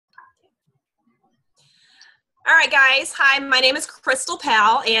All right, guys. Hi, my name is Crystal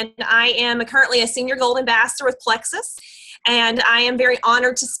Powell, and I am currently a Senior Gold Ambassador with Plexus, and I am very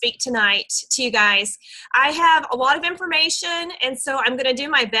honored to speak tonight to you guys. I have a lot of information, and so I'm going to do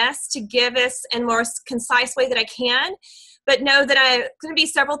my best to give this in the most concise way that I can, but know that I'm going to be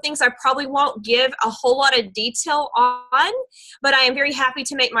several things I probably won't give a whole lot of detail on, but I am very happy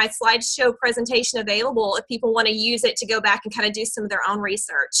to make my slideshow presentation available if people want to use it to go back and kind of do some of their own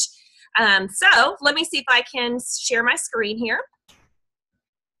research. So let me see if I can share my screen here.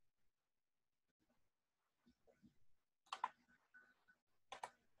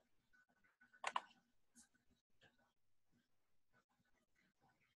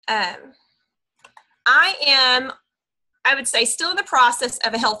 I would say, still in the process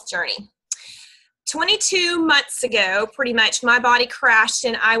of a health journey. 22 months ago, pretty much, my body crashed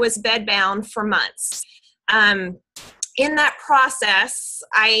and I was bedbound for months. In that process,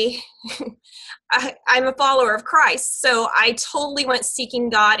 I'm a follower of Christ, so I totally went seeking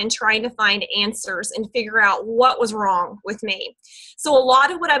God and trying to find answers and figure out what was wrong with me. So a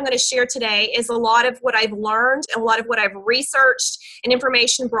lot of what I'm going to share today is a lot of what I've learned, and a lot of what I've researched and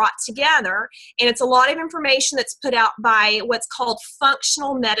information brought together, and it's a lot of information that's put out by what's called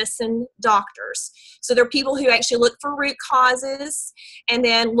functional medicine doctors. So they're people who actually look for root causes and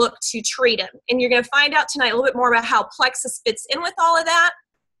then look to treat them. And you're going to find out tonight a little bit more about how Plexus fits in with all of that,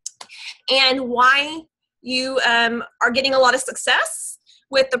 and why you are getting a lot of success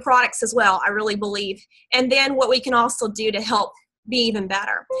with the products as well, I really believe. And then what we can also do to help be even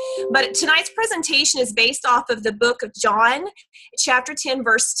better. But tonight's presentation is based off of the book of John, chapter 10,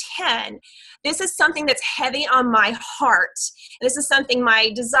 verse 10. This is something that's heavy on my heart. This is something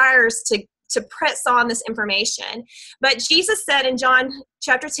my desires to press on this information. But Jesus said in John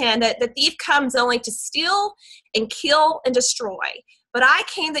chapter 10 that the thief comes only to steal and kill and destroy. But I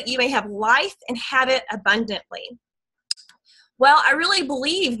came that you may have life and have it abundantly. Well, I really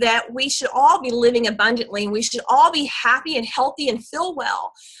believe that we should all be living abundantly, and we should all be happy and healthy and feel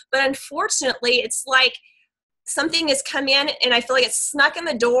well. But unfortunately, it's like something has come in, and I feel like it's snuck in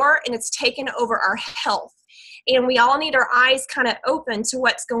the door, and it's taken over our health. And we all need our eyes kind of open to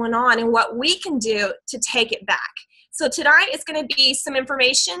what's going on and what we can do to take it back. So tonight is going to be some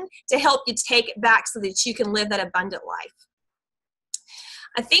information to help you take it back so that you can live that abundant life.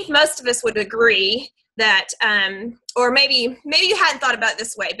 I think most of us would agree that, or maybe you hadn't thought about it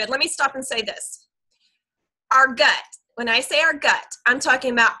this way, but let me stop and say this. Our gut, when I say our gut, I'm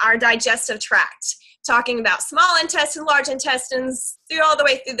talking about our digestive tract, talking about small intestine, large intestines, through all the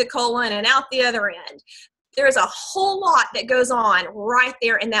way through the colon and out the other end. There's a whole lot that goes on right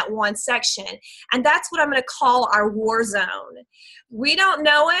there in that one section. And that's what I'm going to call our war zone. We don't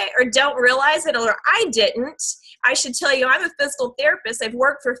know it or don't realize it, or I didn't. I should tell you, I'm a physical therapist. I've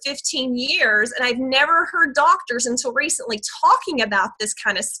worked for 15 years, and I've never heard doctors until recently talking about this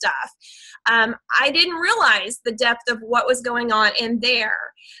kind of stuff. I didn't realize the depth of what was going on in there.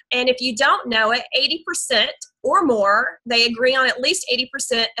 And if you don't know it, 80% or more, they agree on at least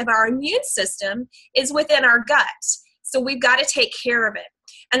 80% of our immune system is within our gut. So we've got to take care of it.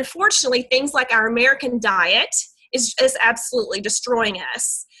 Unfortunately, things like our American diet is absolutely destroying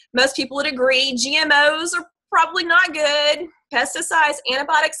us. Most people would agree GMOs are probably not good. Pesticides,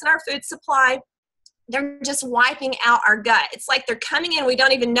 antibiotics in our food supply, they're just wiping out our gut. It's like they're coming in, we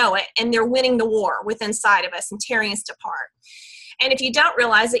don't even know it, and they're winning the war within inside of us and tearing us apart. And if you don't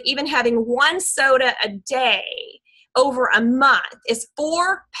realize it, even having one soda a day over a month is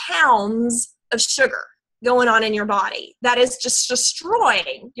 4 pounds of sugar going on in your body. That is just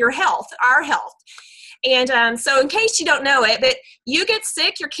destroying your health, our health. And so in case you don't know it, but you get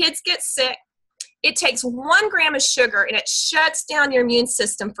sick, your kids get sick, it takes 1 gram of sugar and it shuts down your immune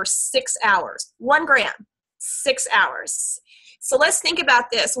system for 6 hours. 1 gram, 6 hours. So let's think about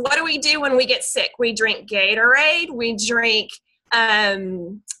this. What do we do when we get sick? We drink Gatorade, we drink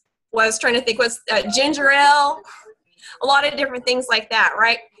ginger ale, a lot of different things like that,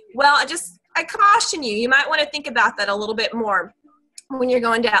 right? Well, I caution you, you might want to think about that a little bit more when you're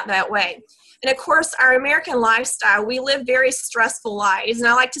going down that way. And of course, our American lifestyle, we live very stressful lives. And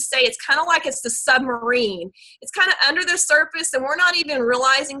I like to say it's kind of like it's the submarine. It's kind of under the surface, and we're not even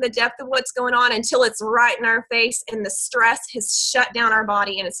realizing the depth of what's going on until it's right in our face, and the stress has shut down our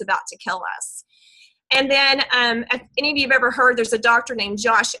body and it's about to kill us. And then, if any of you have ever heard, there's a doctor named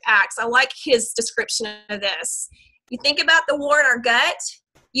Josh Axe. I like his description of this. You think about the war in our gut,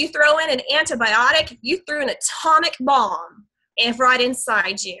 you throw in an antibiotic, you threw an atomic bomb right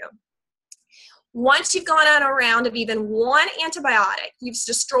inside you. Once you've gone on a round of even one antibiotic, you've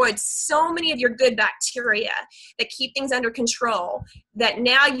destroyed so many of your good bacteria that keep things under control that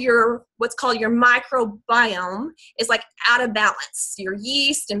now your what's called your microbiome is like out of balance. Your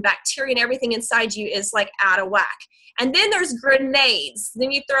yeast and bacteria and everything inside you is like out of whack. And then there's grenades.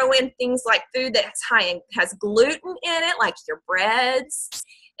 Then you throw in things like food that has gluten in it, like your breads,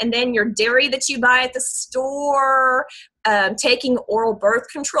 and then your dairy that you buy at the store, taking oral birth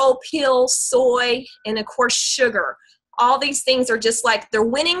control pills, soy, and of course sugar. All these things are just like they're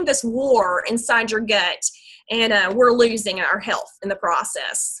winning this war inside your gut, and we're losing our health in the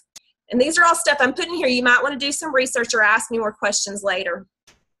process. And these are all stuff I'm putting here. You might want to do some research or ask me more questions later.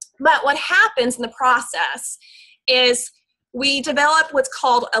 But what happens in the process is we develop what's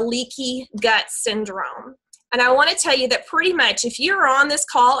called a leaky gut syndrome. And I want to tell you that pretty much if you're on this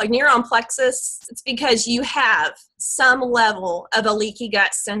call and you're on Plexus, it's because you have some level of a leaky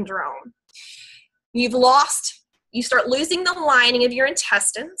gut syndrome. You start losing the lining of your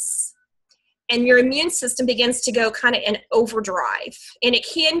intestines, and your immune system begins to go kind of in overdrive. And it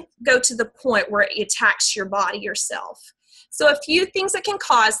can go to the point where it attacks your body yourself. So a few things that can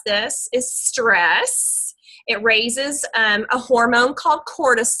cause this is stress. It raises a hormone called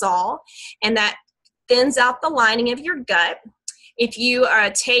cortisol, and that thins out the lining of your gut. If you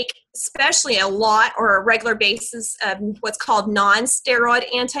take especially a lot or a regular basis of what's called non-steroid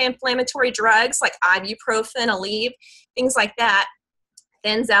anti-inflammatory drugs like ibuprofen, Aleve, things like that,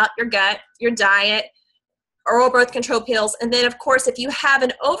 thins out your gut, your diet, oral birth control pills. And then, of course, if you have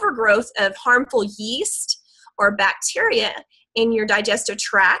an overgrowth of harmful yeast or bacteria in your digestive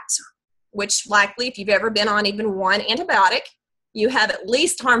tract, which likely if you've ever been on even one antibiotic, you have at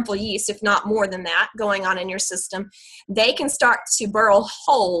least harmful yeast, if not more than that, going on in your system, they can start to burrow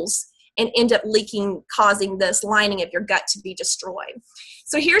holes and end up leaking, causing this lining of your gut to be destroyed.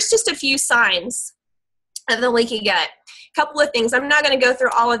 So here's just a few signs of the leaky gut. A couple of things. I'm not going to go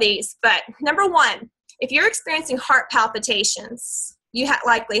through all of these, but number one, if you're experiencing heart palpitations, you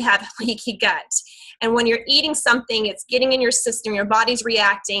likely have leaky gut. And when you're eating something, it's getting in your system, your body's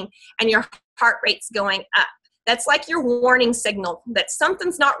reacting, and your heart rate's going up. That's like your warning signal that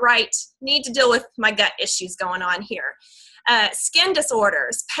something's not right, need to deal with my gut issues going on here. Skin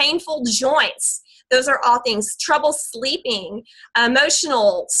disorders, painful joints, those are all things. Trouble sleeping,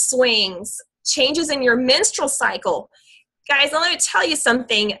 emotional swings, changes in your menstrual cycle. Guys, let me tell you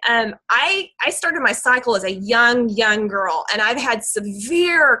something. I started my cycle as a young girl, and I've had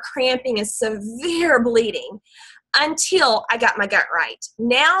severe cramping and severe bleeding until I got my gut right.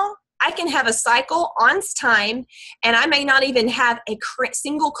 Now, I can have a cycle on time, and I may not even have a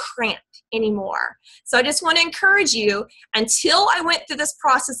single cramp anymore. So I just want to encourage you, until I went through this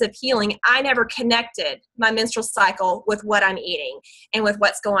process of healing, I never connected my menstrual cycle with what I'm eating and with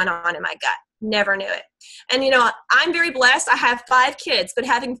what's going on in my gut. Never knew it. And I'm very blessed. I have 5 kids, but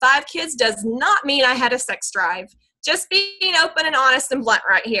having 5 kids does not mean I had a sex drive. Just being open and honest and blunt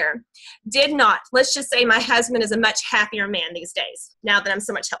right here. Did not. Let's just say my husband is a much happier man these days, now that I'm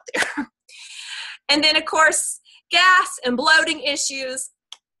so much healthier. And then, of course, gas and bloating issues.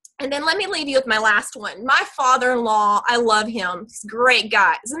 And then let me leave you with my last one. My father-in-law, I love him. He's a great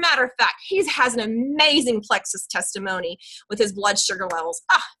guy. As a matter of fact, he has an amazing Plexus testimony with his blood sugar levels.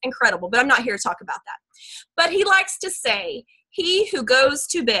 Incredible. But I'm not here to talk about that. But he likes to say, he who goes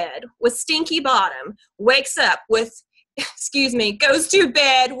to bed with stinky bottom wakes up with, goes to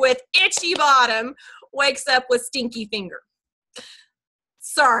bed with itchy bottom, wakes up with stinky finger.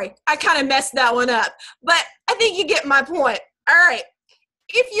 Sorry, I kind of messed that one up, but I think you get my point. All right,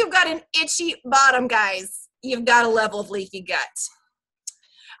 if you've got an itchy bottom, guys, you've got a level of leaky gut.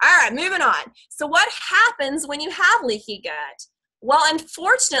 All right, moving on. So what happens when you have leaky gut? Well,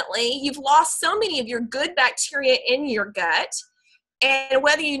 unfortunately, you've lost so many of your good bacteria in your gut, and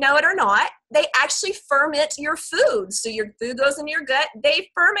whether you know it or not, they actually ferment your food. So your food goes in your gut,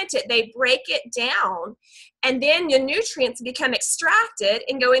 they ferment it, they break it down, and then your nutrients become extracted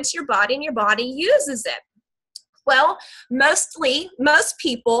and go into your body, and your body uses it. Well, most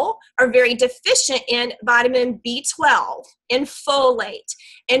people are very deficient in vitamin B12, in folate,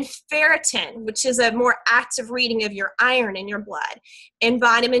 in ferritin, which is a more active reading of your iron in your blood, in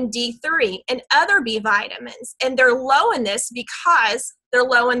vitamin D3, and other B vitamins. And they're low in this because they're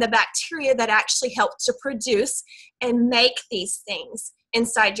low in the bacteria that actually help to produce and make these things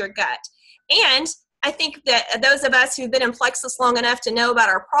inside your gut. And I think that those of us who've been in Plexus long enough to know about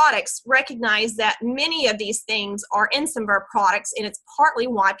our products recognize that many of these things are in some of our products, and it's partly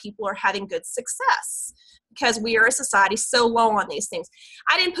why people are having good success, because we are a society so low on these things.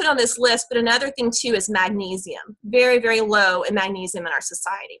 I didn't put on this list, but another thing too is magnesium. Very, very low in magnesium in our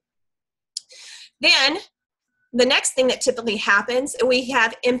society. Then the next thing that typically happens, we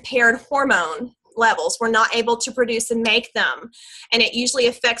have impaired hormone levels. We're not able to produce and make them. And it usually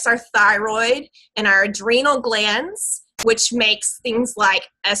affects our thyroid and our adrenal glands, which makes things like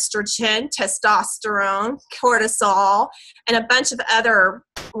estrogen, testosterone, cortisol, and a bunch of other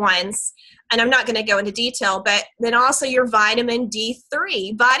ones. And I'm not going to go into detail, but then also your vitamin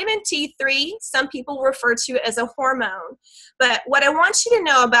D3. Vitamin D3, some people refer to as a hormone. But what I want you to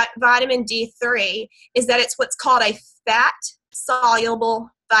know about vitamin D3 is that it's what's called a fat-soluble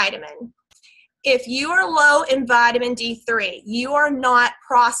vitamin. If you are low in vitamin D3, you are not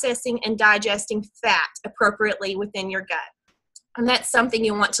processing and digesting fat appropriately within your gut. And that's something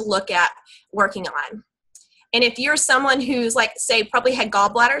you want to look at working on. And if you're someone who's like, say, probably had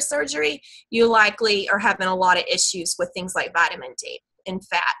gallbladder surgery, you likely are having a lot of issues with things like vitamin D and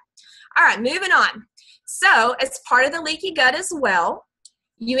fat. All right, moving on. So as part of the leaky gut as well,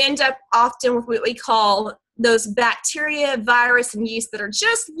 you end up often with what we call those bacteria, virus, and yeast that are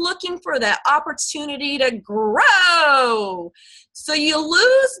just looking for that opportunity to grow. So you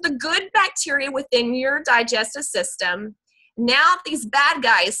lose the good bacteria within your digestive system. Now these bad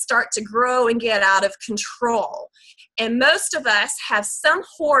guys start to grow and get out of control. And most of us have some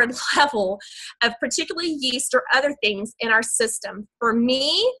horrid level of particularly yeast or other things in our system. For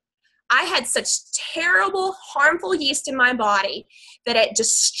me, I had such terrible, harmful yeast in my body that it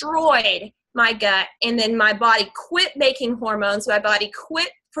destroyed my gut, and then my body quit making hormones, my body quit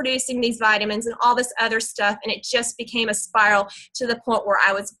producing these vitamins and all this other stuff, and it just became a spiral to the point where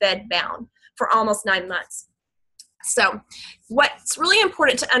I was bedbound for almost 9 months. So what's really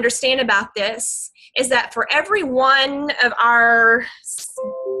important to understand about this is that for every one of our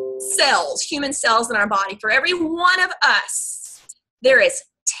cells, human cells in our body, for every one of us, there is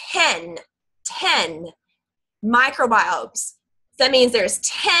 10 microbiomes. That means there's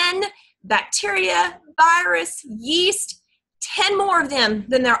 10 bacteria, virus, yeast, 10 more of them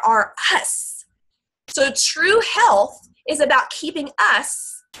than there are us. So true health is about keeping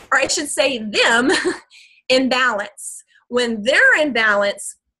us, or I should say them, in balance. When they're in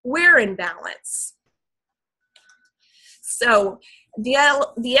balance, we're in balance. So the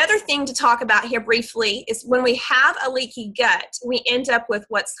other thing to talk about here briefly is when we have a leaky gut, we end up with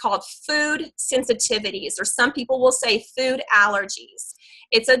what's called food sensitivities, or some people will say food allergies.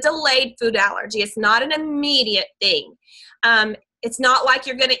 It's a delayed food allergy. It's not an immediate thing. It's not like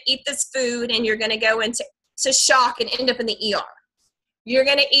you're going to eat this food and you're going to go into shock and end up in the ER. You're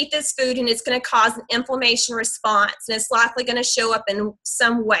going to eat this food and it's going to cause an inflammation response, and it's likely going to show up in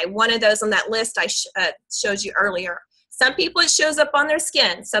some way. One of those on that list I showed you earlier. Some people it shows up on their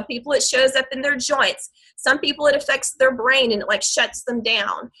skin. Some people it shows up in their joints. Some people it affects their brain and it like shuts them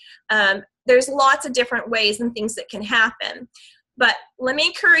down. There's lots of different ways and things that can happen. But let me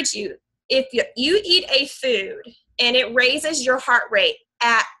encourage you, if you eat a food and it raises your heart rate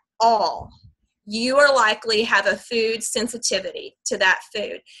at all, you are likely have a food sensitivity to that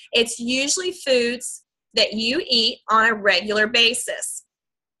food. It's usually foods that you eat on a regular basis.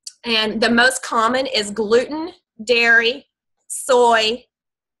 And the most common is gluten, dairy, soy,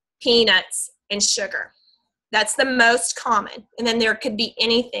 peanuts, and sugar. That's the most common. And then there could be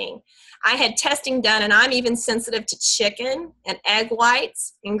anything. I had testing done, and I'm even sensitive to chicken and egg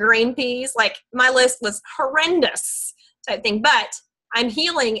whites and green peas. Like, my list was horrendous type thing. But I'm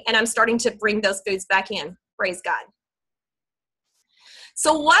healing, and I'm starting to bring those foods back in. Praise God.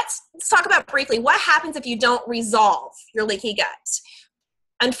 So let's talk about briefly what happens if you don't resolve your leaky gut.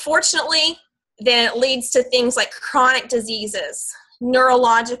 Unfortunately, then it leads to things like chronic diseases,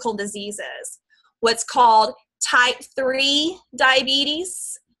 neurological diseases, what's called type 3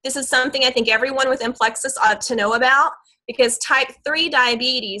 diabetes. This is something I think everyone with Implexus ought to know about, because type 3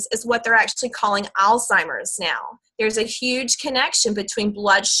 diabetes is what they're actually calling Alzheimer's now. There's a huge connection between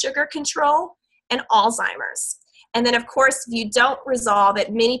blood sugar control and Alzheimer's. And then, of course, if you don't resolve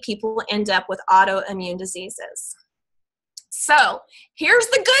it, many people end up with autoimmune diseases. So here's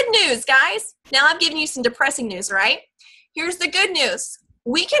the good news, guys. Now I've given you some depressing news, right? Here's the good news.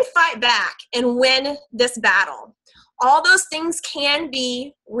 We can fight back and win this battle. All those things can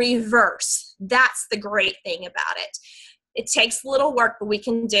be reversed. That's the great thing about it. It takes a little work, but we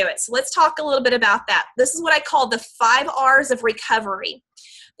can do it. So let's talk a little bit about that. This is what I call the 5 R's of recovery.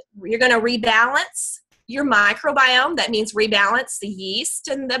 You're going to rebalance your microbiome. That means rebalance the yeast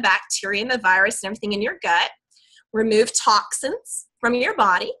and the bacteria and the virus and everything in your gut. Remove toxins from your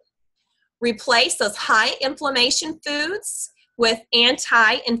body. Replace those high inflammation foods with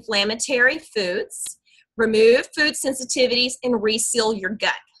anti-inflammatory foods. Remove food sensitivities and reseal your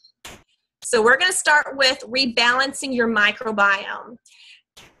gut. So we're going to start with rebalancing your microbiome.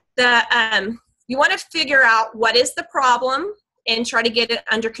 You want to figure out what is the problem and try to get it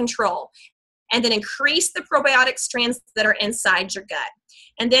under control. And then increase the probiotic strands that are inside your gut.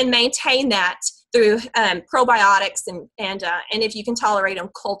 And then maintain that through probiotics and if you can tolerate them,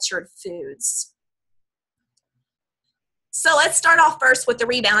 cultured foods. So let's start off first with the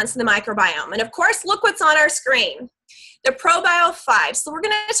rebalance in the microbiome. And of course, look what's on our screen, the ProBio 5. So we're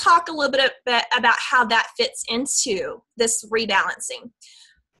going to talk a little bit about how that fits into this rebalancing.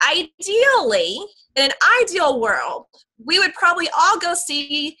 Ideally, in an ideal world, we would probably all go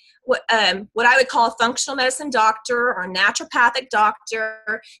see what I would call a functional medicine doctor or a naturopathic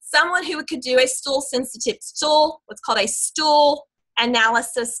doctor, someone who could do a what's called a stool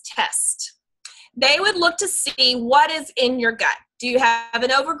analysis test. They would look to see what is in your gut. Do you have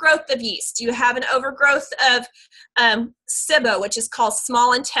an overgrowth of yeast? Do you have an overgrowth of SIBO, which is called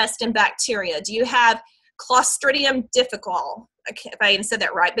small intestine bacteria? Do you have Clostridium difficile? If I even said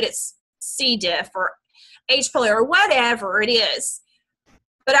that right, but it's C. diff or H. pylori or whatever it is.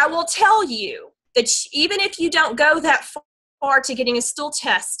 But I will tell you that even if you don't go that far to getting a stool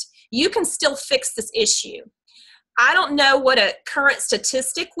test, you can still fix this issue. I don't know what a current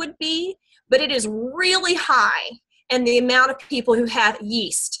statistic would be, but it is really high in the amount of people who have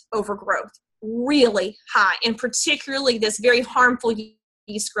yeast overgrowth, really high, and particularly this very harmful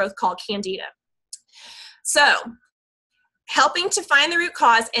yeast growth called Candida. So, helping to find the root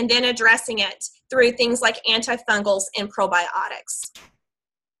cause and then addressing it through things like antifungals and probiotics.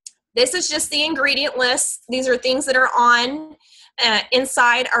 This is just the ingredient list. These are things that are on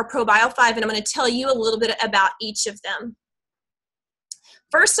inside our ProBio 5, and I'm going to tell you a little bit about each of them.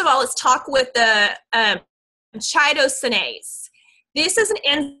 First of all, let's talk with the chitosanase. This is an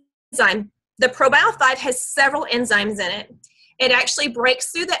enzyme. The ProBio 5 has several enzymes in it. It actually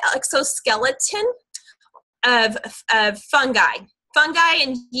breaks through the exoskeleton of fungi. Fungi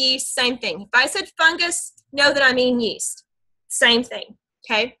and yeast, same thing. If I said fungus, know that I mean yeast. Same thing,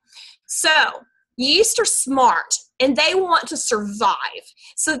 okay? So yeast are smart and they want to survive.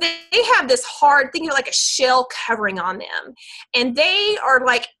 So they have this hard thing, like a shell covering on them. And they are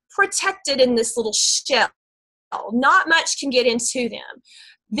like protected in this little shell. Not much can get into them.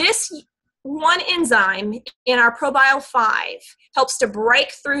 This one enzyme in our ProBio 5 helps to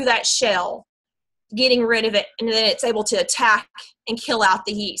break through that shell, getting rid of it, and then it's able to attack and kill out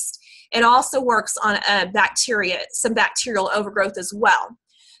the yeast. It also works on some bacterial overgrowth as well.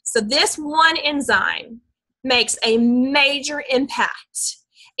 So this one enzyme makes a major impact.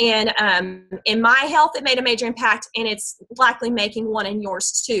 And in my health, it made a major impact, and it's likely making one in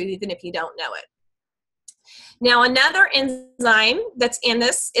yours too, even if you don't know it. Now, another enzyme that's in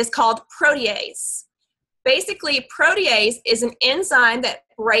this is called protease. Basically, protease is an enzyme that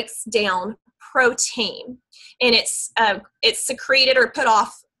breaks down protein, and it's secreted or put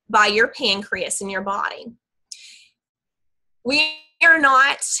off by your pancreas in your body. We are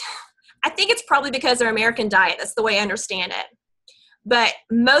not, I think it's probably because of our American diet, that's the way I understand it, but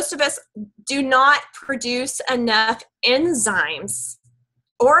most of us do not produce enough enzymes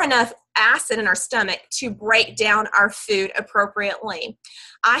or enough acid in our stomach to break down our food appropriately.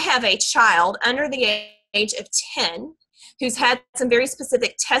 I have a child under the age of 10 who's had some very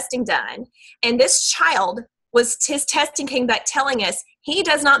specific testing done, and this child his testing came back telling us he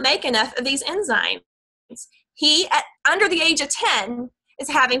does not make enough of these enzymes. He, under the age of 10, is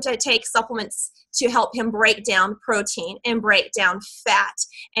having to take supplements to help him break down protein and break down fat,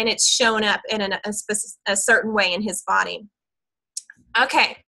 and it's shown up in a certain way in his body.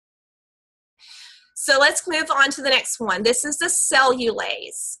 Okay, so let's move on to the next one. This is the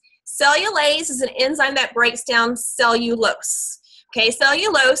cellulase. Cellulase is an enzyme that breaks down cellulose. Okay,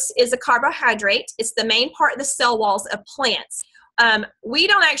 cellulose is a carbohydrate. It's the main part of the cell walls of plants. God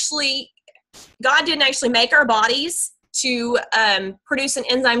didn't actually make our bodies to produce an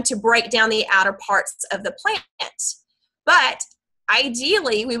enzyme to break down the outer parts of the plant. But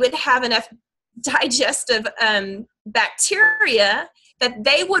ideally, we would have enough digestive bacteria that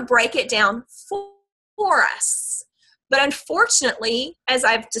they would break it down for us. But unfortunately, as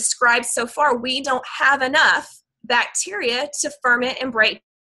I've described so far, we don't have enough bacteria to ferment and break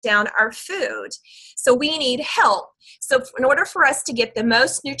down our food. So we need help. So in order for us to get the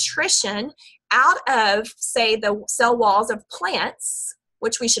most nutrition out of, say, the cell walls of plants,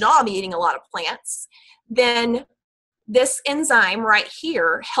 which we should all be eating a lot of plants, then this enzyme right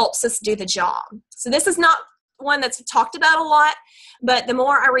here helps us do the job. So this is not one that's talked about a lot, but the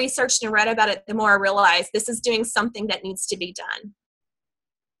more I researched and read about it, the more I realized this is doing something that needs to be done.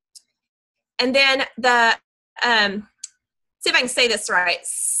 And then the, see if I can say this right,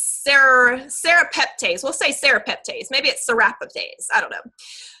 serapeptase. We'll say serapeptase. Maybe it's serapeptase. I don't know.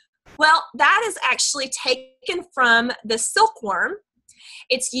 Well, that is actually taken from the silkworm.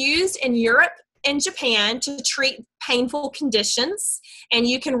 It's used in Europe and Japan to treat painful conditions, and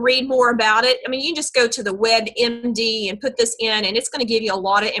you can read more about it. I mean, you can just go to the WebMD and put this in, and it's going to give you a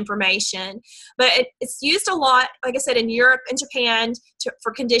lot of information. But it's used a lot, like I said, in Europe and Japan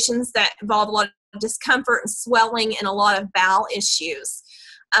for conditions that involve a lot of discomfort and swelling and a lot of bowel issues.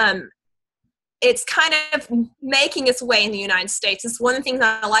 It's kind of making its way in the United States. It's one of the things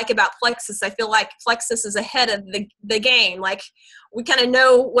I like about Plexus. I feel like Plexus is ahead of the game. Like, we kind of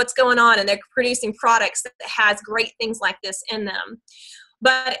know what's going on, and they're producing products that has great things like this in them.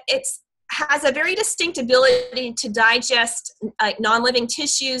 But it has a very distinct ability to digest non-living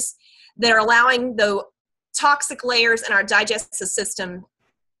tissues that are allowing the toxic layers in our digestive system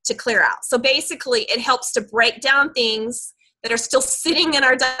to clear out. So basically, it helps to break down things that are still sitting in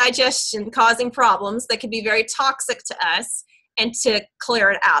our digestion, causing problems that could be very toxic to us, and to clear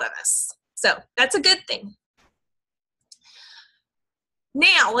it out of us. So that's a good thing.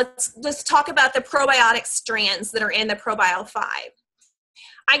 Now let's talk about the probiotic strands that are in the Probio 5.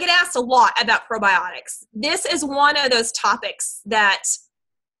 I get asked a lot about probiotics. This is one of those topics that,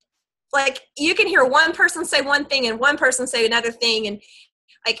 like, you can hear one person say one thing and one person say another thing, and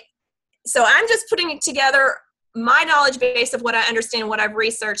so I'm just putting it together, my knowledge base of what I understand, what I've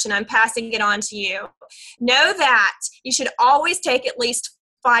researched, and I'm passing it on to you. Know that you should always take at least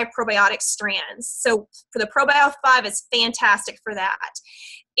 5 probiotic strands. So for the Probio 5, it's fantastic for that.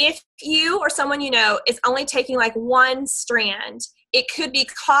 If you or someone you know is only taking like 1 strand, it could be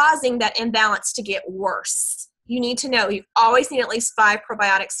causing that imbalance to get worse. You need to know you always need at least 5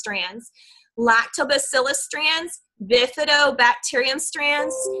 probiotic strands. Lactobacillus strands, bifidobacterium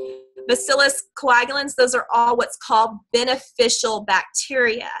strands, Bacillus coagulans, those are all what's called beneficial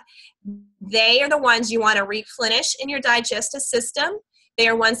bacteria. They are the ones you want to replenish in your digestive system. They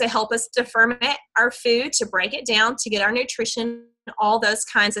are ones that help us to ferment our food, to break it down, to get our nutrition, all those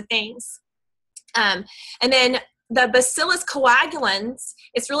kinds of things. And then the Bacillus coagulans,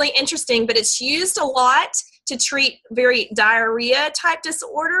 it's really interesting, but it's used a lot to treat very diarrhea type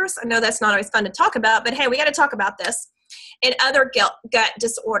disorders. I know that's not always fun to talk about, but hey, we got to talk about this. And other gut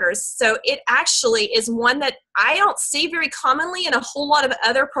disorders. So it actually is one that I don't see very commonly in a whole lot of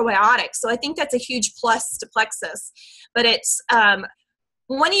other probiotics. So I think that's a huge plus to Plexus. But it's,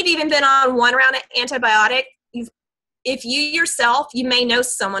 when you've even been on one round of antibiotic, if you yourself, you may know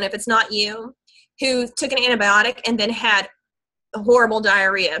someone, if it's not you, who took an antibiotic and then had horrible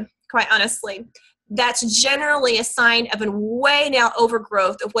diarrhea, quite honestly. That's generally a sign of a way now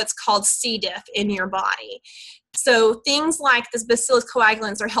overgrowth of what's called C. diff in your body. So things like this Bacillus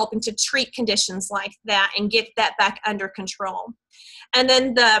coagulans are helping to treat conditions like that and get that back under control. And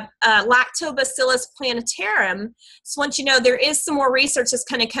then the Lactobacillus plantarum, so once you know, there is some more research that's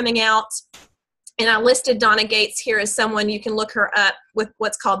kind of coming out, and I listed Donna Gates here as someone you can look her up with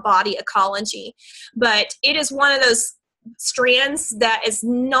what's called body ecology. But it is one of those strands that is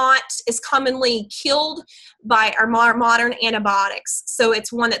not as commonly killed by our modern antibiotics. So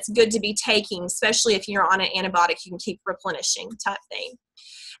it's one that's good to be taking, especially if you're on an antibiotic you can keep replenishing type thing.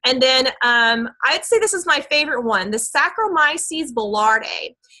 And then I'd say this is my favorite one, the Saccharomyces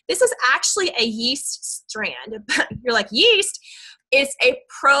boulardii. This is actually a yeast strand. You're like, yeast? It's a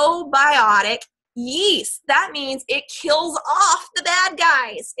probiotic yeast. That means it kills off the bad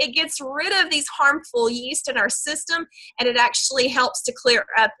guys. It gets rid of these harmful yeast in our system, and it actually helps to clear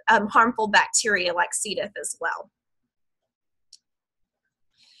up harmful bacteria like C. diff as well.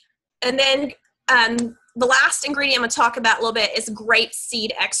 And then the last ingredient I'm going to talk about a little bit is grape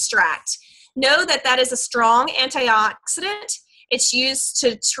seed extract. Know that that is a strong antioxidant. It's used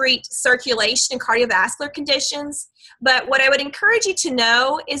to treat circulation and cardiovascular conditions. But what I would encourage you to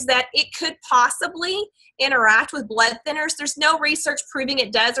know is that it could possibly interact with blood thinners. There's no research proving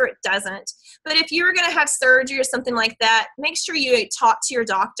it does or it doesn't. But if you're going to have surgery or something like that, make sure you talk to your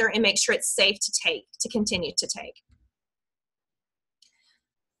doctor and make sure it's safe to take, to continue to take.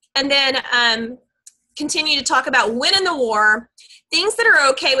 And then continue to talk about winning the war, things that are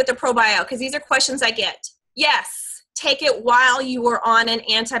okay with the probio, because these are questions I get. Yes, take it while you are on an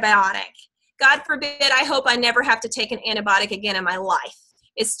antibiotic. God forbid, I hope I never have to take an antibiotic again in my life.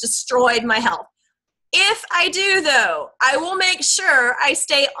 It's destroyed my health. If I do, though, I will make sure I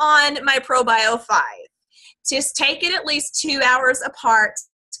stay on my Probio 5. Just take it at least 2 hours apart,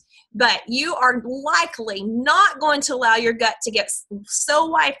 but you are likely not going to allow your gut to get so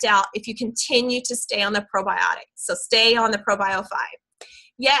wiped out if you continue to stay on the probiotic. So stay on the Probio 5.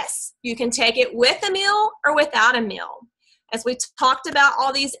 Yes, you can take it with a meal or without a meal. As we talked about,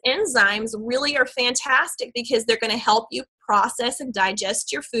 all these enzymes really are fantastic because they're going to help you process and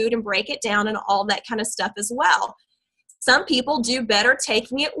digest your food and break it down and all that kind of stuff as well. Some people do better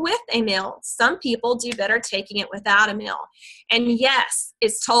taking it with a meal. Some people do better taking it without a meal. And yes,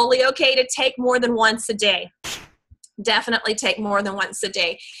 it's totally okay to take more than once a day. Definitely take more than once a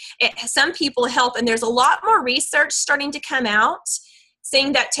day. Some people help, and there's a lot more research starting to come out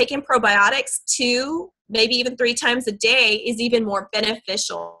saying that taking probiotics 2, maybe even 3 times a day is even more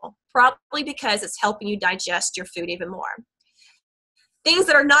beneficial, probably because it's helping you digest your food even more. Things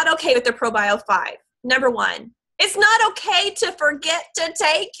that are not okay with the Probio 5. Number 1, it's not okay to forget to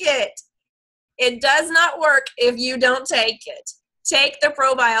take it. It does not work if you don't take it. Take the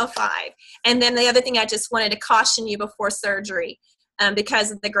Probio 5. And then the other thing I just wanted to caution you before surgery, because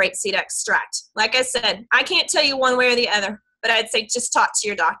of the grapeseed extract. Like I said, I can't tell you one way or the other, but I'd say just talk to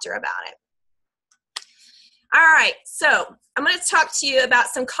your doctor about it. All right, so I'm going to talk to you about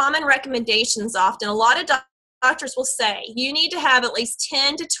some common recommendations. Often a lot of doctors will say you need to have at least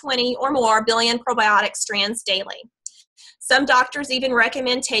 10 to 20 or more billion probiotic strands daily. Some doctors even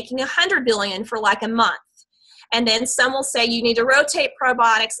recommend taking 100 billion for like a month. And then some will say you need to rotate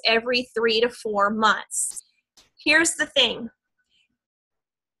probiotics every 3 to 4 months. Here's the thing.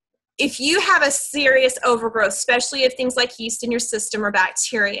 If you have a serious overgrowth, especially of things like yeast in your system or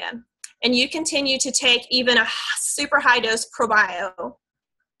bacteria, and you continue to take even a super high dose probiotic,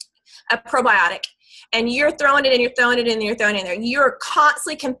 and you're throwing it in, you're throwing it in, you're throwing it in there, you're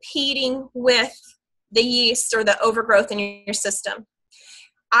constantly competing with the yeast or the overgrowth in your system.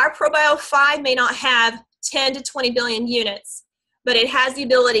 Our Probio 5 may not have 10 to 20 billion units, but it has the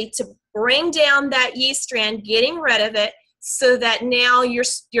ability to bring down that yeast strand, getting rid of it, so that now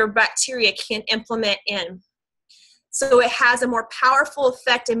your bacteria can implement in. So it has a more powerful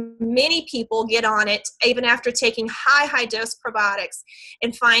effect, and many people get on it even after taking high dose probiotics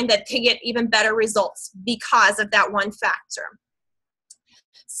and find that they get even better results because of that one factor.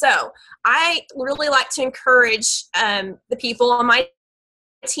 So I really like to encourage the people on my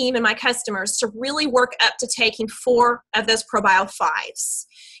team and my customers to really work up to taking 4 of those Probio 5s.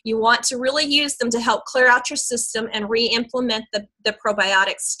 You want to really use them to help clear out your system and re-implement the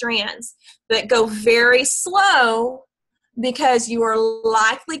probiotic strands, but go very slow because you are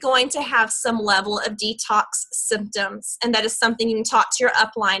likely going to have some level of detox symptoms, and that is something you can talk to your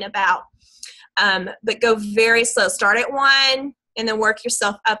upline about. But go very slow. Start at 1 and then work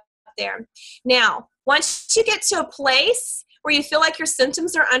yourself up there. Now, once you get to a place where you feel like your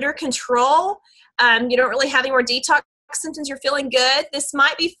symptoms are under control, you don't really have any more detox symptoms, you're feeling good, this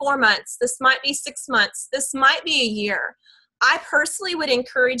might be 4 months, this might be 6 months, this might be a year. I personally would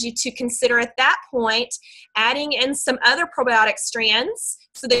encourage you to consider at that point adding in some other probiotic strands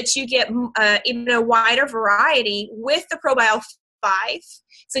so that you get even a wider variety with the Probio 5,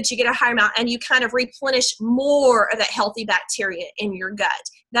 so that you get a higher amount and you kind of replenish more of that healthy bacteria in your gut.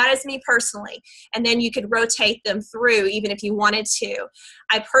 That is me personally. And then you could rotate them through even if you wanted to.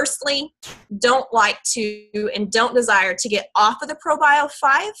 I personally don't like to and don't desire to get off of the Probio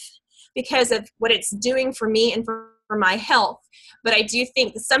 5 because of what it's doing for me and for my health. But I do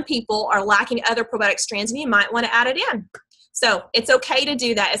think that some people are lacking other probiotic strands and you might want to add it in. So it's okay to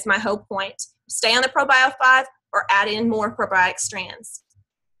do that is my whole point. Stay on the Probio 5 or add in more probiotic strands.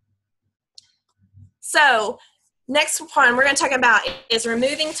 So next one we're going to talk about is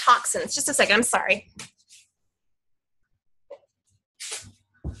removing toxins. Just a second, I'm sorry.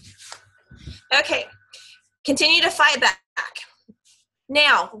 Okay, continue to fight back.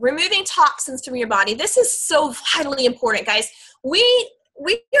 Now, removing toxins from your body. This is so vitally important, guys. We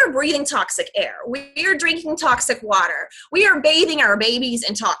are breathing toxic air. We are drinking toxic water. We are bathing our babies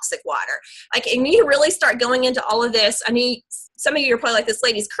in toxic water. Like, and you really start going into all of this. I mean, some of you are probably like, this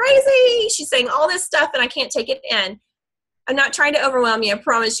lady's crazy. She's saying all this stuff and I can't take it in. I'm not trying to overwhelm you. I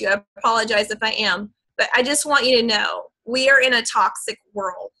promise you. I apologize if I am. But I just want you to know we are in a toxic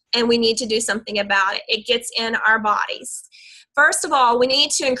world and we need to do something about it. It gets in our bodies. First of all, we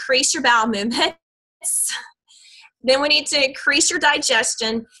need to increase your bowel movements. Then we need to increase your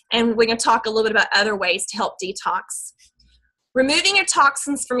digestion, and we're going to talk a little bit about other ways to help detox. Removing your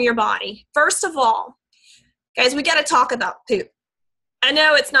toxins from your body. First of all, guys, we got to talk about poop. I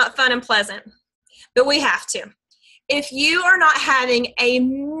know it's not fun and pleasant, but we have to. If you are not having a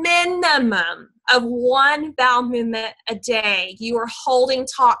minimum of 1 bowel movement a day, you are holding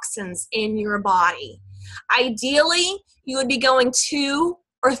toxins in your body. Ideally, you would be going 2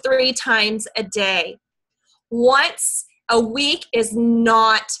 or 3 times a day. Once a week is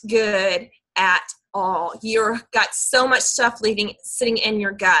not good at all. You've got so much stuff sitting in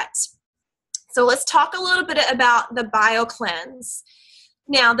your gut. So let's talk a little bit about the BioCleanse.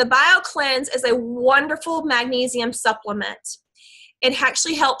 Now, the BioCleanse is a wonderful magnesium supplement. It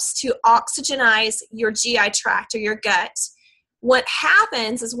actually helps to oxygenize your GI tract or your gut. What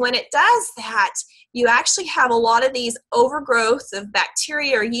happens is when it does that, you actually have a lot of these overgrowth of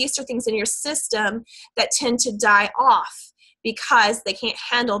bacteria or yeast or things in your system that tend to die off because they can't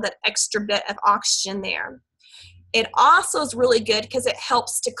handle that extra bit of oxygen there. It also is really good because it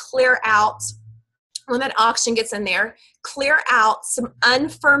helps to clear out, when that oxygen gets in there, clear out some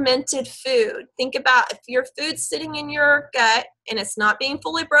unfermented food. Think about if your food's sitting in your gut and it's not being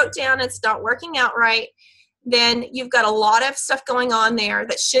fully broke down, it's not working out right, then you've got a lot of stuff going on there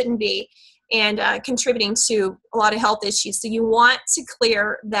that shouldn't be and contributing to a lot of health issues. So you want to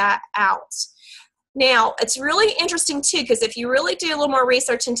clear that out. Now, it's really interesting too, because if you really do a little more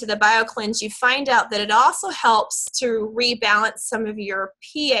research into the BioCleanse, you find out that it also helps to rebalance some of your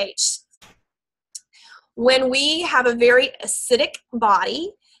pH. When we have a very acidic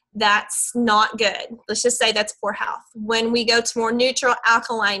body, that's not good. Let's just say that's poor health. When we go to more neutral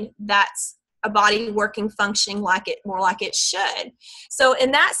alkaline, that's a body working, functioning more like it should. So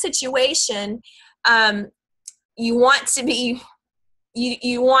in that situation, you want to be,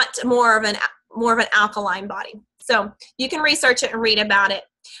 you want more of an alkaline body. So you can research it and read about it,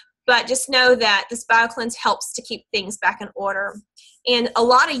 but just know that this BioCleanse helps to keep things back in order. And a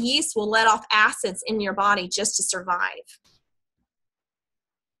lot of yeast will let off acids in your body just to survive.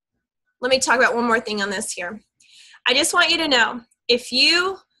 Let me talk about one more thing on this here. I just want you to know, if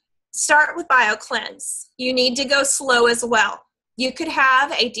you start with BioCleanse, you need to go slow as well. You could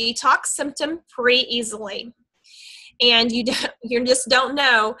have a detox symptom pretty easily, and you just don't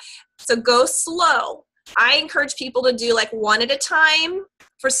know. So go slow. I encourage people to do like one at a time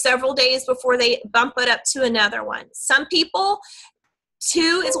for several days before they bump it up to another one. Some people,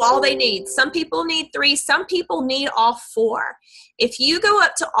 2 is all they need. Some people need 3. Some people need all 4. If you go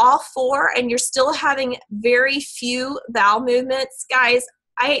up to all 4 and you're still having very few bowel movements, guys,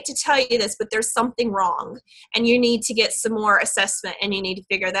 I hate to tell you this, but there's something wrong, and you need to get some more assessment, and you need to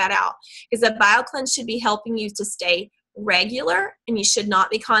figure that out, because the BioCleanse should be helping you to stay regular, and you should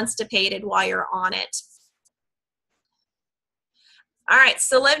not be constipated while you're on it. All right,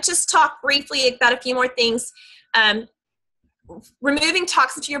 so let's just talk briefly about a few more things. Removing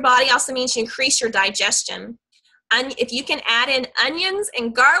toxins from your body also means you increase your digestion. And if you can add in onions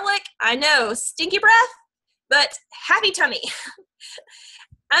and garlic, I know, stinky breath, but happy tummy.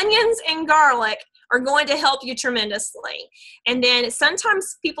 Onions and garlic are going to help you tremendously. And then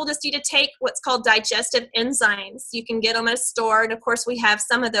sometimes people just need to take what's called digestive enzymes. You can get them at a store, and of course we have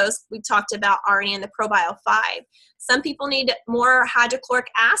some of those we talked about already in the ProBio 5. Some people need more hydrochloric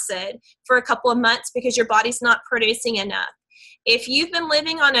acid for a couple of months because your body's not producing enough. If you've been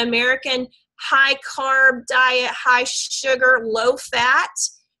living on an American high carb diet, high sugar, low fat,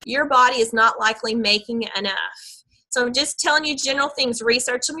 your body is not likely making enough. So I'm just telling you general things.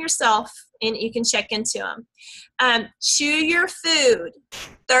 Research them yourself, and you can check into them. Chew your food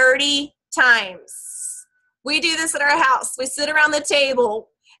 30 times. We do this at our house. We sit around the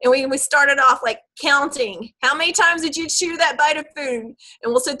table, and we started off like counting. How many times did you chew that bite of food? And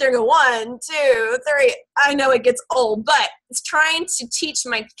we'll sit there and go, 1, 2, 3. I know it gets old, but it's trying to teach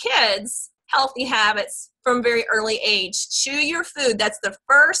my kids healthy habits from very early age. Chew your food. That's the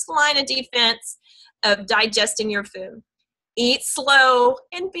first line of defense of digesting your food. Eat slow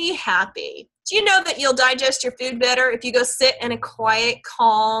and be happy. Do you know that you'll digest your food better if you go sit in a quiet,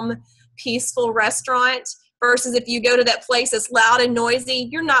 calm, peaceful restaurant versus if you go to that place that's loud and noisy?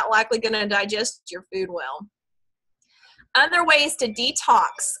 You're not likely going to digest your food well. Other ways to detox.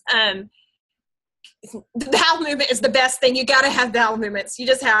 The bowel movement is the best thing. You got to have bowel movements. You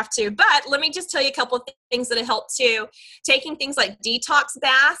just have to. But let me just tell you a couple of things that help too. Taking things like detox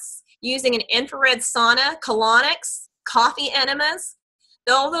baths, using an infrared sauna, colonics, coffee enemas,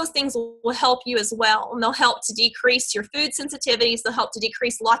 all those things will help you as well. And they'll help to decrease your food sensitivities. They'll help to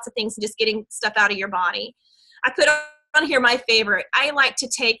decrease lots of things and just getting stuff out of your body. I put on here my favorite. I like to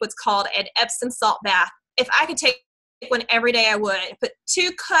take what's called an Epsom salt bath. If I could take one every day, I would. Put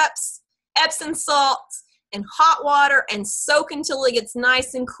 2 cups Epsom salt in hot water and soak until it gets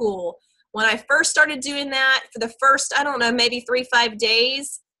nice and cool. When I first started doing that, for the first, I don't know, maybe 3-5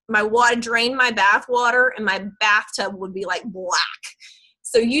 days, my water drained my bath water and my bathtub would be like black.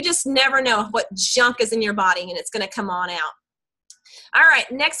 So you just never know what junk is in your body, and it's going to come on out. All right,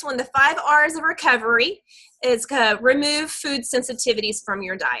 next one, the 5 R's of recovery is remove food sensitivities from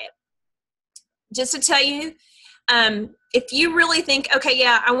your diet. Just to tell you, if you really think, okay,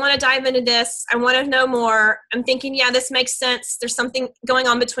 yeah, I want to dive into this, I want to know more, I'm thinking, yeah, this makes sense, there's something going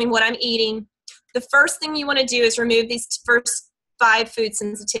on between what I'm eating, the first thing you want to do is remove these first 5 food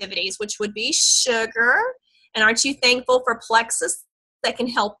sensitivities, which would be sugar. And aren't you thankful for plexus that can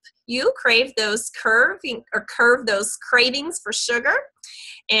help you curve those cravings for sugar,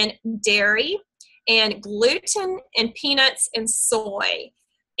 and dairy, and gluten, and peanuts, and soy.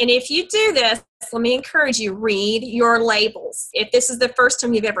 And if you do this, let me encourage you, read your labels. If this is the first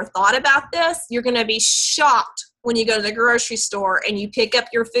time you've ever thought about this, you're going to be shocked when you go to the grocery store and you pick up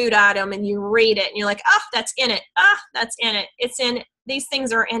your food item and you read it and you're like, oh, that's in it. Oh, that's in it. These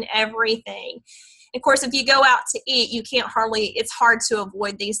things are in everything. Of course, if you go out to eat, it's hard to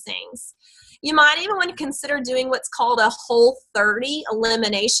avoid these things. You might even want to consider doing what's called a Whole30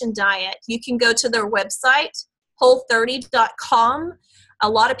 elimination diet. You can go to their website, whole30.com. A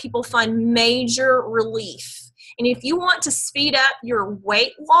lot of people find major relief. And if you want to speed up your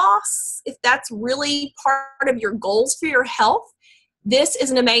weight loss, if that's really part of your goals for your health, this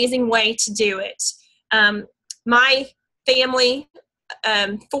is an amazing way to do it. My family,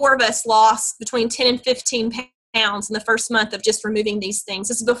 4 of us lost between 10 and 15 pounds in the first month of just removing these things.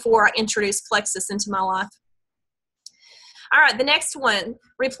 This is before I introduced plexus into my life. All right, the next one,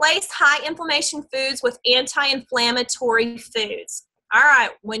 replace high inflammation foods with anti-inflammatory foods. All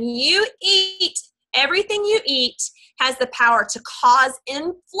right, when you eat, everything you eat has the power to cause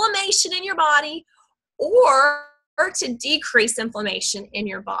inflammation in your body or to decrease inflammation in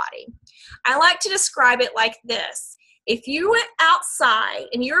your body. I like to describe it like this. If you went outside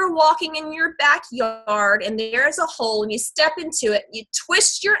and you're walking in your backyard and there's a hole and you step into it, you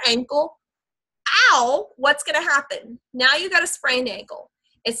twist your ankle, ow, what's going to happen? Now you got a sprained ankle.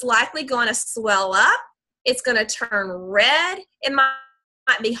 It's likely going to swell up. It's going to turn red. It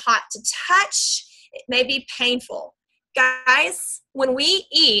might be hot to touch. It may be painful. Guys, when we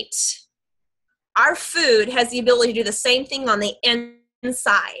eat, our food has the ability to do the same thing on the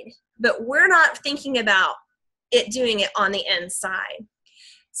inside, but we're not thinking about it doing it on the inside.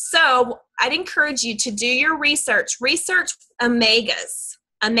 So I'd encourage you to do your research. Research omegas,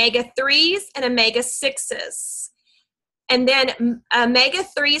 omega-3s and omega-6s. And then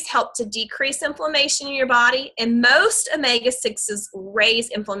omega-3s help to decrease inflammation in your body, and most omega-6s raise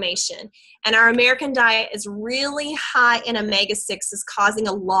inflammation. And our American diet is really high in omega-6s, causing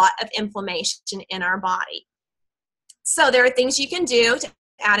a lot of inflammation in our body. So there are things you can do to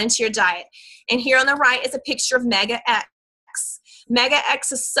add into your diet. And here on the right is a picture of Mega X. Mega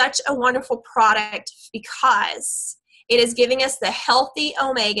X is such a wonderful product because it is giving us the healthy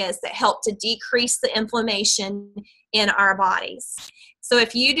omegas that help to decrease the inflammation in our bodies. So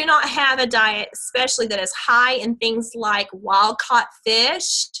if you do not have a diet, especially that is high in things like wild-caught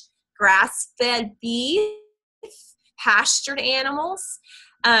fish, grass-fed beef, pastured animals,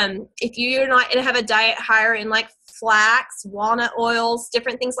 if you do not have a diet higher in like flax, walnut oils,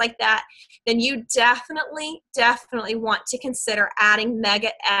 different things like that, then you definitely want to consider adding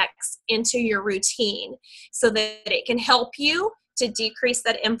Mega X into your routine so that it can help you to decrease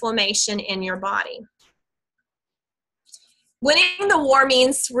that inflammation in your body. Winning the war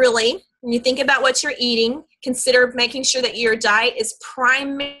means really, when you think about what you're eating, consider making sure that your diet is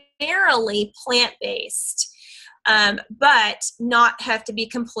primarily plant-based. But not have to be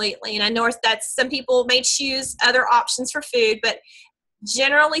completely. And I know that some people may choose other options for food, but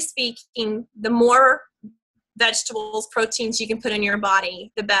generally speaking, the more vegetables, proteins you can put in your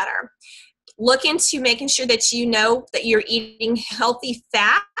body, the better. Look into making sure that you know that you're eating healthy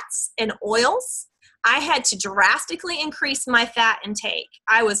fats and oils. I had to drastically increase my fat intake.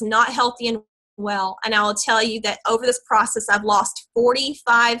 I was not healthy and well, and I will tell you that over this process, I've lost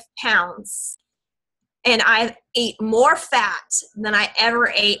 45 pounds. And I eat more fat than I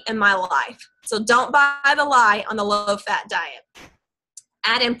ever ate in my life. So don't buy the lie on the low-fat diet.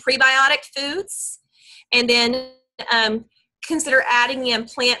 Add in prebiotic foods, and then consider adding in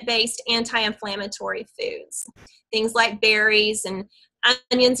plant-based anti-inflammatory foods. Things like berries and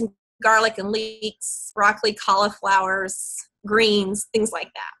onions and garlic and leeks, broccoli, cauliflowers, greens, things like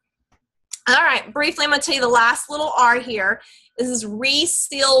that. All right, briefly, I'm going to tell you the last little R here. This is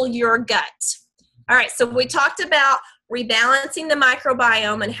reseal your gut. All right, so we talked about rebalancing the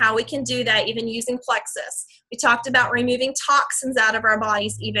microbiome and how we can do that even using plexus. We talked about removing toxins out of our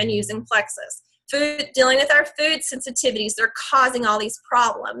bodies even using plexus. Dealing with our food sensitivities, they're causing all these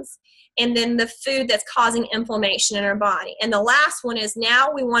problems. And then the food that's causing inflammation in our body. And the last one is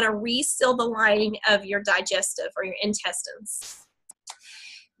now we want to reseal the lining of your digestive or your intestines.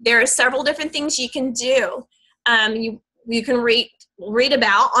 There are several different things you can do. You can read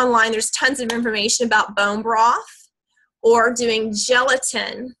about online. There's tons of information about bone broth or doing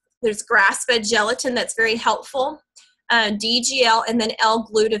gelatin. There's grass-fed gelatin that's very helpful, DGL, and then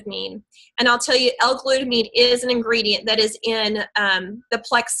L-glutamine. And I'll tell you, L-glutamine is an ingredient that is in the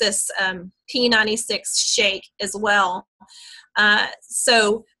Plexus P96 shake as well.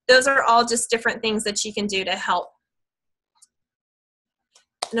 So those are all just different things that you can do to help.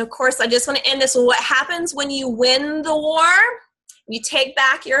 And of course, I just want to end this with what happens when you win the war. You take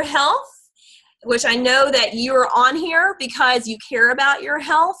back your health, which I know that you're on here because you care about your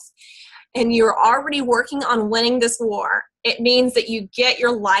health and you're already working on winning this war. It means that you get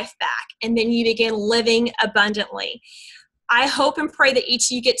your life back and then you begin living abundantly. I hope and pray that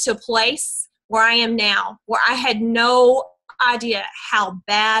each of you get to a place where I am now, where I had no idea how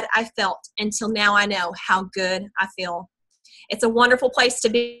bad I felt until now I know how good I feel. It's a wonderful place to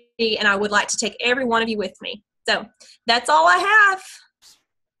be, and I would like to take every one of you with me. So that's all I have.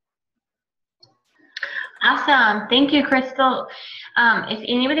 Awesome. Thank you, Crystal. If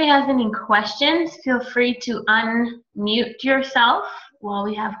anybody has any questions, feel free to unmute yourself while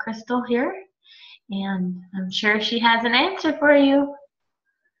we have Crystal here. And I'm sure she has an answer for you.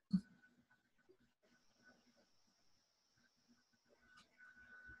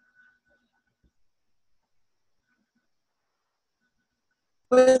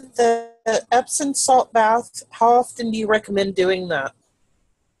 With the Epsom salt bath, how often do you recommend doing that?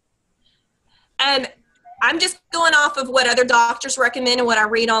 I'm just going off of what other doctors recommend and what I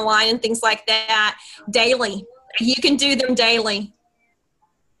read online and things like that. Daily. You can do them daily.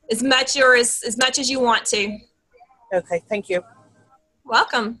 As much as you want to. Okay, thank you.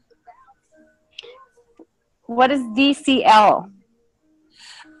 Welcome. What is DCL?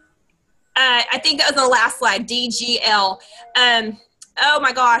 I think that was on the last slide, DGL. Oh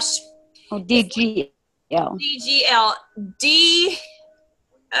my gosh. Oh, DGL. DGL.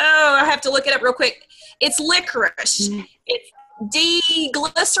 I have to look it up real quick. It's licorice. It's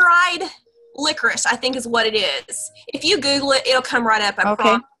D-glyceride licorice, I think is what it is. If you Google it, it'll come right up, I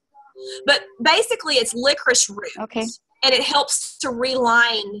promise. But basically, it's licorice root. Okay. And it helps to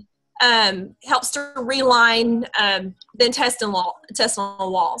reline the intestinal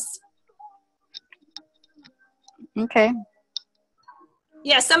walls. Okay.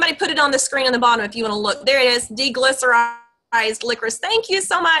 Yeah, somebody put it on the screen on the bottom if you want to look. There it is, deglycerized licorice. Thank you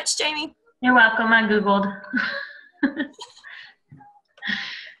so much, Jamie. You're welcome. I Googled.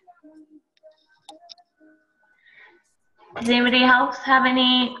 Does anybody else have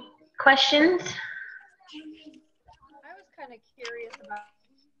any questions? I was kind of curious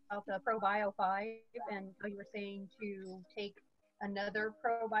about the ProBio 5 and how you were saying to take another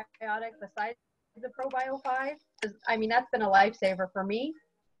probiotic besides the ProBio 5. I mean, that's been a lifesaver for me,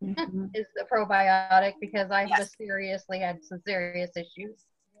 is the probiotic, because I just seriously had some serious issues.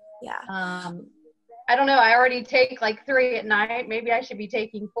 Yeah. I don't know. I already take like 3 at night. Maybe I should be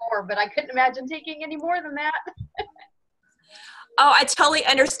taking 4, but I couldn't imagine taking any more than that. Oh, I totally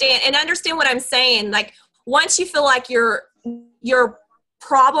understand. And understand what I'm saying. Like, once you feel like your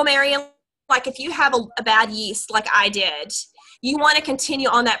problem area, like if you have a bad yeast like I did, you want to continue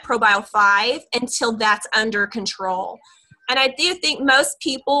on that ProBio 5 until that's under control. And I do think most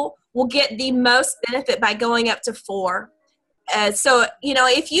people will get the most benefit by going up to 4. So, you know,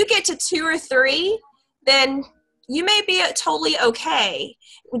 if you get to 2 or 3, then you may be totally okay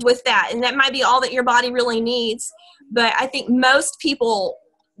with that. And that might be all that your body really needs. But I think most people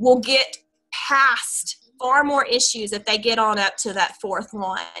will get past far more issues if they get on up to that 4th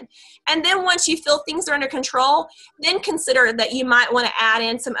one. And then once you feel things are under control, then consider that you might want to add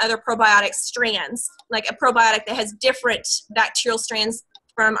in some other probiotic strands, like a probiotic that has different bacterial strands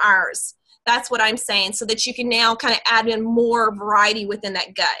from ours. That's what I'm saying, so that you can now kind of add in more variety within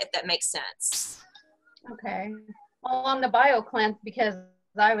that gut, if that makes sense. Okay. Well, on the BioCleanse, because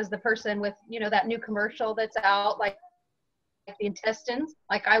I was the person with, you know, that new commercial that's out, like the intestines,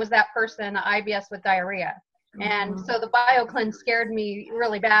 like I was that person, IBS with diarrhea. And so the BioCleanse scared me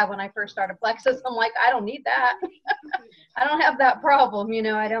really bad when I first started Plexus. I'm like, I don't need that. I don't have that problem, you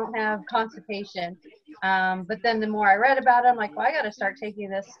know, I don't have constipation. But then the more I read about it, I'm like, well, I got to start taking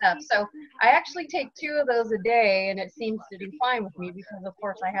this stuff. So I actually take 2 of those a day, and it seems to do fine with me because, of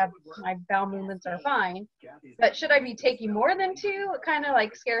course, my bowel movements are fine. But should I be taking more than 2? It kind of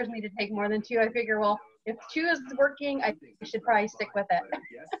like scares me to take more than 2. I figure, well, if 2 is working, I should probably stick with it.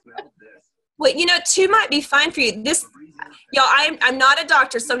 Well, you know, 2 might be fine for you. This, y'all, I'm not a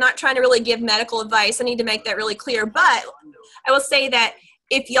doctor, so I'm not trying to really give medical advice. I need to make that really clear. But I will say that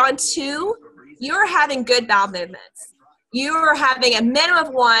if you're on 2, you're having good bowel movements. You're having a minimum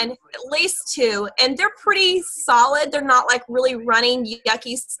of 1, at least 2, and they're pretty solid. They're not like really running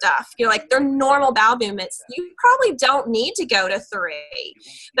yucky stuff. You're like, they're normal bowel movements. You probably don't need to go to 3.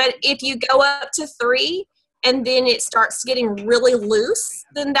 But if you go up to 3, and then it starts getting really loose,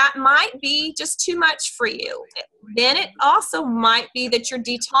 then that might be just too much for you. Then it also might be that you're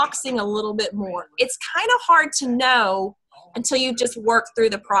detoxing a little bit more. It's kind of hard to know until you just work through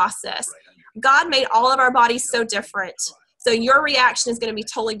the process. God made all of our bodies so different. So your reaction is going to be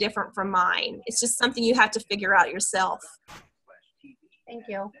totally different from mine. It's just something you have to figure out yourself. Thank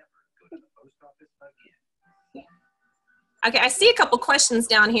you. Okay, I see a couple questions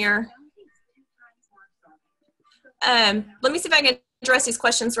down here. Let me see if I can address these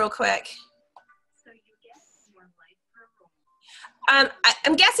questions real quick.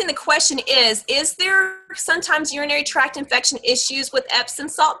 I'm guessing the question is there sometimes urinary tract infection issues with Epsom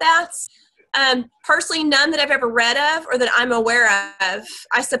salt baths? Personally, none that I've ever read of or that I'm aware of.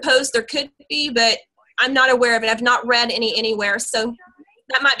 I suppose there could be, but I'm not aware of it. I've not read any anywhere. So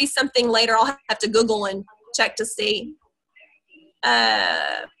that might be something later I'll have to Google and check to see.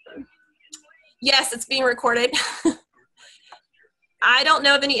 Yes, it's being recorded. I don't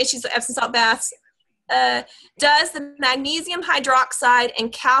know of any issues with Epsom salt baths. Does the magnesium hydroxide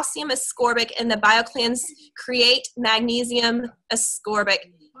and calcium ascorbic in the BioCleanse create magnesium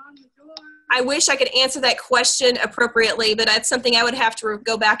ascorbic? I wish I could answer that question appropriately, but that's something I would have to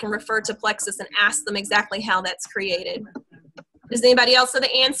go back and refer to Plexus and ask them exactly how that's created. Does anybody else know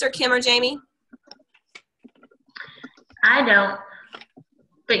the answer, Kim or Jamie? I don't.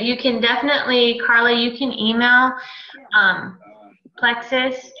 But you can definitely, Carla, you can email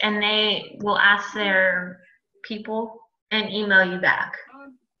Plexus and they will ask their people and email you back.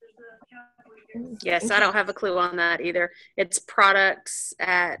 Yes, I don't have a clue on that either. It's products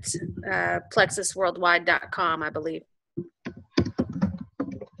at plexusworldwide.com, I believe.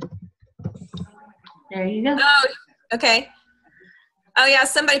 There you go. Oh, okay. Oh yeah,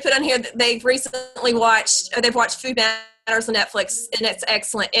 somebody put on here that they've recently watched, or they've watched Food Matters on Netflix, and it's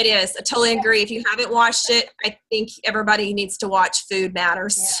excellent. It is. I totally agree. If you haven't watched it, I think everybody needs to watch Food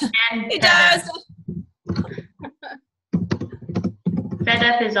Matters. Yeah. It does. Fed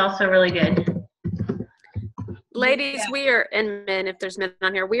Up is also really good. Ladies, we are, and men, if there's men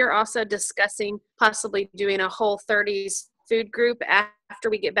on here, we are also discussing possibly doing a Whole30s food group after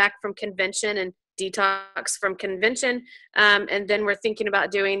we get back from convention and detox from convention. And then we're thinking about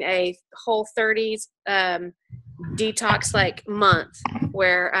doing a Whole30s detox like month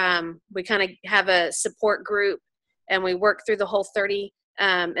where we kind of have a support group and we work through the Whole30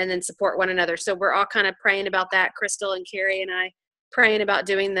 and then support one another. So we're all kind of praying about that. Crystal and Carrie and I praying about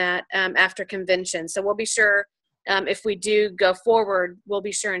doing that after convention. So we'll be sure if we do go forward, we'll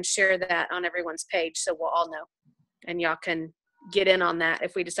be sure and share that on everyone's page so we'll all know. And y'all can get in on that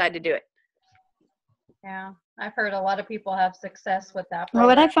if we decide to do it. Yeah, I've heard a lot of people have success with that. Well,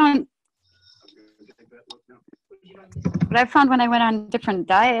 what I found when I went on different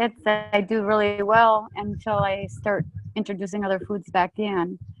diets, that I do really well until I start introducing other foods back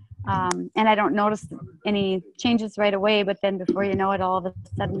in. And I don't notice any changes right away, but then before you know it, all of a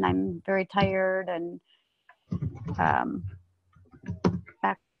sudden I'm very tired and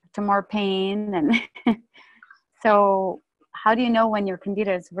back to more pain. And so how do you know when your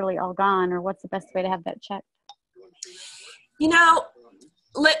candida is really all gone, or what's the best way to have that checked? You know,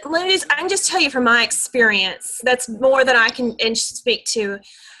 I can just tell you from my experience, that's more than I can speak to.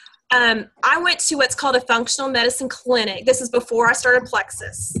 I went to what's called a functional medicine clinic. This is before I started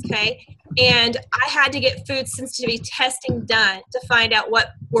Plexus, okay? And I had to get food sensitivity testing done to find out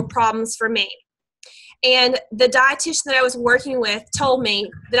what were problems for me. And the dietitian that I was working with told me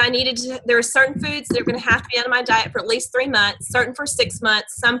that I needed to, there are certain foods that are going to have to be out of my diet for at least 3 months, certain for 6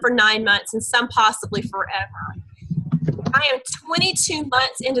 months, some for 9 months, and some possibly forever. I am 22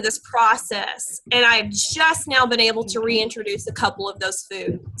 months into this process, and I've just now been able to reintroduce a couple of those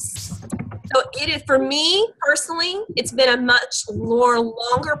foods. So it is, for me personally, it's been a much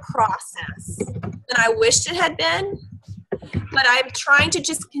longer process than I wished it had been. But I'm trying to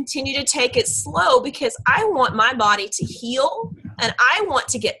just continue to take it slow because I want my body to heal, and I want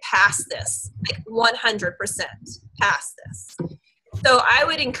to get past this, like 100% past this. So I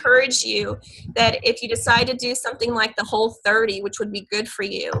would encourage you that if you decide to do something like the Whole30, which would be good for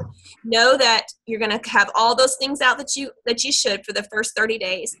you, know that you're going to have all those things out that you should for the first 30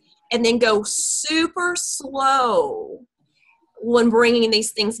 days, and then go super slow when bringing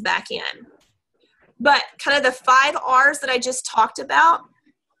these things back in. But kind of the 5 R's that I just talked about,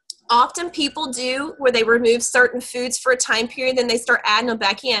 often people do where they remove certain foods for a time period, then they start adding them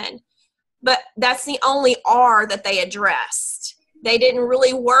back in. But that's the only R that they addressed. They didn't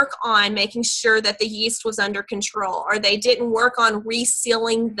really work on making sure that the yeast was under control, or they didn't work on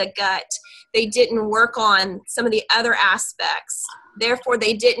resealing the gut. They didn't work on some of the other aspects. Therefore,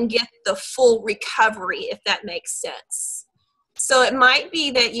 they didn't get the full recovery, if that makes sense. So it might be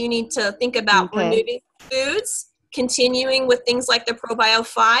that you need to think about removing foods, continuing with things like the Probio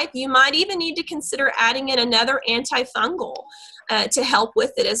 5. You might even need to consider adding in another antifungal to help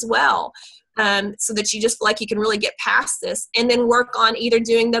with it as well. So that you just feel like you can really get past this, and then work on either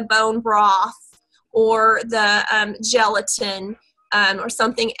doing the bone broth or the gelatin or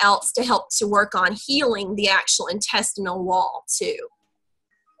something else to help to work on healing the actual intestinal wall too.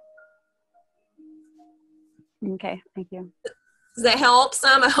 Okay, thank you. Does that help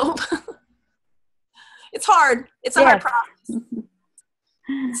some? I hope. It's hard. It's a hard process.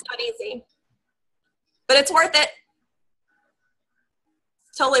 It's not easy, but it's worth it.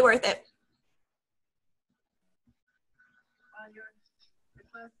 It's totally worth it.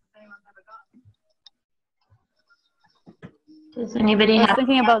 Does anybody I was have?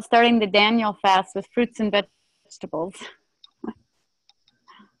 thinking about starting the Daniel fast with fruits and vegetables.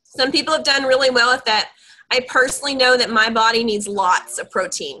 Some people have done really well with that. I personally know that my body needs lots of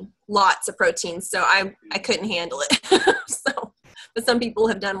protein. So I couldn't handle it. But some people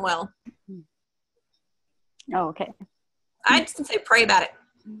have done well. Oh, okay. I'd say pray about it.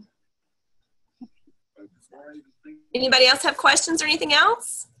 Anybody else have questions or anything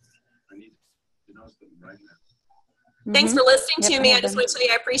else? Thanks for listening to me. I just want to tell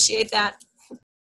you I appreciate that.